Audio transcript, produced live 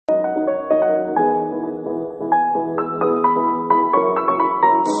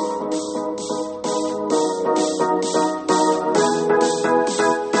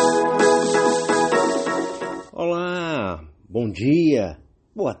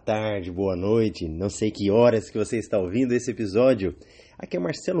Boa tarde, boa noite, não sei que horas que você está ouvindo esse episódio. Aqui é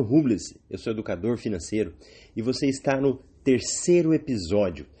Marcelo Rubles, eu sou educador financeiro e você está no terceiro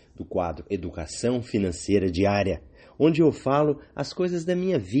episódio do quadro Educação, Financeira, Diária, onde eu falo as coisas da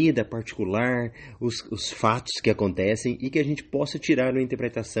minha vida particular, os fatos que acontecem e que a gente possa tirar uma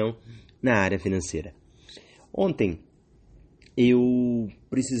interpretação na área financeira. Ontem eu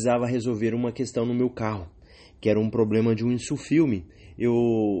precisava resolver uma questão no meu carro, que era um problema de um insulfilme.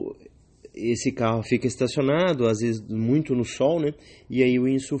 Esse carro fica estacionado, às vezes muito no sol, né? E aí o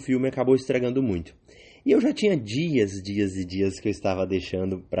insulfilme acabou estragando muito. E eu já tinha dias que eu estava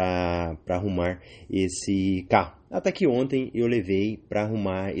deixando para arrumar esse carro. Até que ontem eu levei para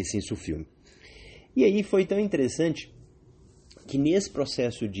arrumar esse insulfilme. E aí foi tão interessante que nesse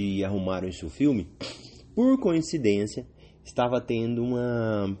processo de arrumar o insulfilme, por coincidência, estava tendo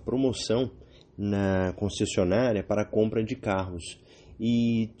uma promoção na concessionária para a compra de carros.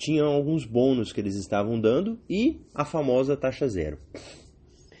 E tinham alguns bônus que eles estavam dando e a famosa taxa zero.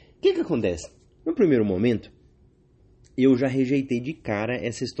 O que acontece? No primeiro momento, eu já rejeitei de cara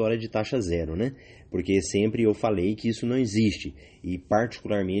essa história de taxa zero, né? Porque sempre eu falei que isso não existe. E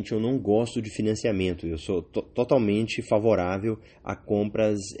particularmente eu não gosto de financiamento. Eu sou totalmente favorável a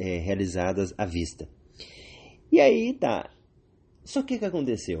compras realizadas à vista. E aí tá. Só que o que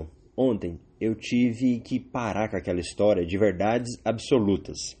aconteceu? Ontem eu tive que parar com aquela história de verdades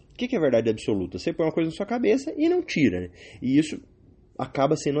absolutas. O que é verdade absoluta? Você põe uma coisa na sua cabeça e não tira, né? E isso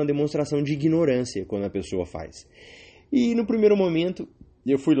acaba sendo uma demonstração de ignorância quando a pessoa faz. E no primeiro momento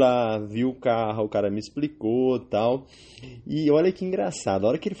eu fui lá, vi o carro, o cara me explicou e tal. E olha que engraçado, a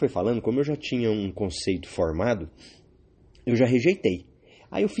hora que ele foi falando, como eu já tinha um conceito formado, eu já rejeitei.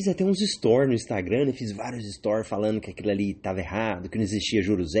 Aí eu fiz até uns stories no Instagram, né? Fiz vários stories falando que aquilo ali estava errado, que não existia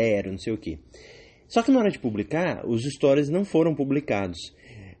juro zero, não sei o quê. Só que na hora de publicar, os stories não foram publicados.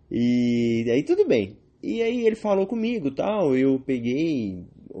 E aí tudo bem. E aí ele falou comigo, tal, eu peguei,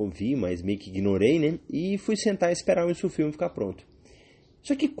 ouvi, mas meio que ignorei, né? E fui sentar e esperar o insulfilme ficar pronto.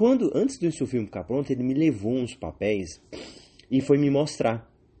 Só que antes do insulfilme ficar pronto, ele me levou uns papéis e foi me mostrar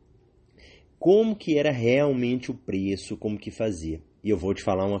como que era realmente o preço, como que fazia. E eu vou te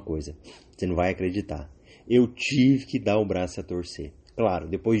falar uma coisa, você não vai acreditar. Eu tive que dar o braço a torcer. Claro,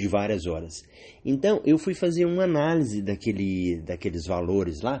 depois de várias horas. Então, eu fui fazer uma análise daqueles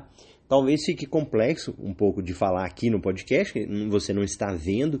valores lá. Talvez fique complexo um pouco de falar aqui no podcast, que você não está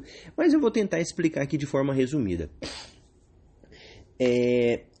vendo, mas eu vou tentar explicar aqui de forma resumida.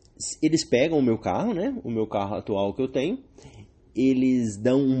 Eles pegam o meu carro, né? O meu carro atual que eu tenho. Eles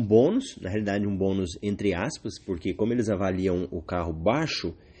dão um bônus, na realidade um bônus entre aspas, porque como eles avaliam o carro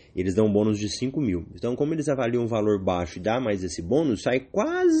baixo, eles dão um bônus de 5 mil. Então, como eles avaliam um valor baixo e dá mais esse bônus, sai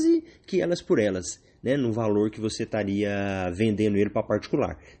quase que elas por elas, né, no valor que você estaria vendendo ele para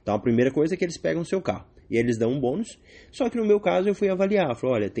particular. Então, a primeira coisa é que eles pegam o seu carro e eles dão um bônus. Só que no meu caso eu fui avaliar,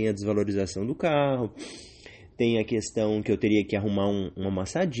 falei, olha, tem a desvalorização do carro, tem a questão que eu teria que arrumar um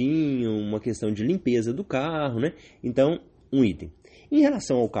amassadinho, uma questão de limpeza do carro, né? Então, um item. Em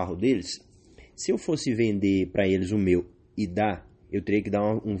relação ao carro deles, se eu fosse vender para eles o meu e dar, eu teria que dar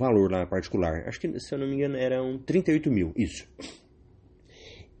um valor lá particular. Acho que, se eu não me engano, eram 38 mil, isso.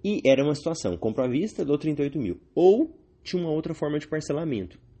 E era uma situação, compro à vista, dou 38 mil. Ou tinha uma outra forma de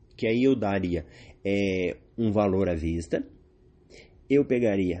parcelamento, que aí eu daria um valor à vista, eu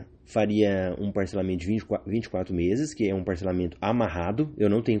faria um parcelamento de 24 meses, que é um parcelamento amarrado, eu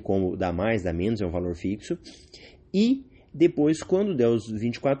não tenho como dar mais, dar menos, é um valor fixo, e depois, quando der os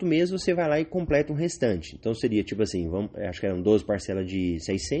 24 meses, você vai lá e completa um restante. Então, seria tipo assim, acho que eram 12 parcelas de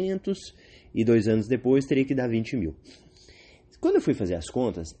 600 e 2 anos depois teria que dar 20 mil. Quando eu fui fazer as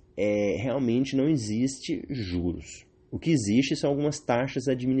contas, realmente não existe juros. O que existe são algumas taxas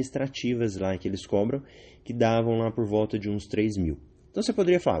administrativas lá que eles cobram, que davam lá por volta de uns 3 mil. Então, você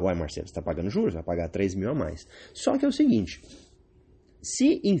poderia falar, uai, Marcelo, você está pagando juros, vai pagar 3 mil a mais. Só que é o seguinte,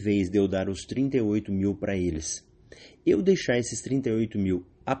 se em vez de eu dar os 38 mil para eles, eu deixar esses 38 mil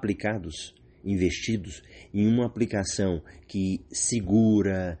aplicados, investidos em uma aplicação que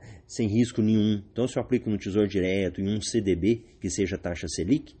segura, sem risco nenhum. Então, se eu aplico no Tesouro Direto, em um CDB, que seja taxa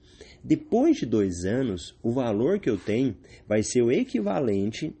Selic, depois de 2 anos, o valor que eu tenho vai ser o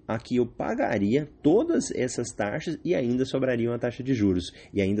equivalente a que eu pagaria todas essas taxas e ainda sobraria uma taxa de juros,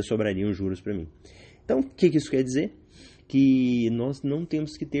 e ainda sobrariam juros para mim. Então, o que isso quer dizer? Que nós não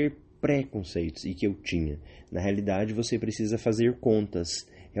temos que ter preconceitos, e que eu tinha. Na realidade, você precisa fazer contas,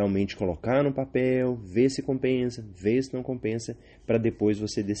 realmente colocar no papel, ver se compensa, ver se não compensa, para depois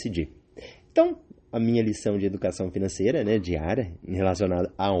você decidir. Então, a minha lição de educação financeira, né, diária,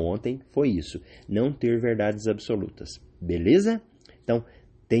 relacionada a ontem, foi isso. Não ter verdades absolutas. Beleza? Então,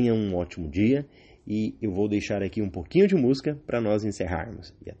 Tenha um ótimo dia e eu vou deixar aqui um pouquinho de música para nós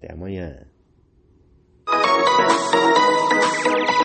encerrarmos. E até amanhã.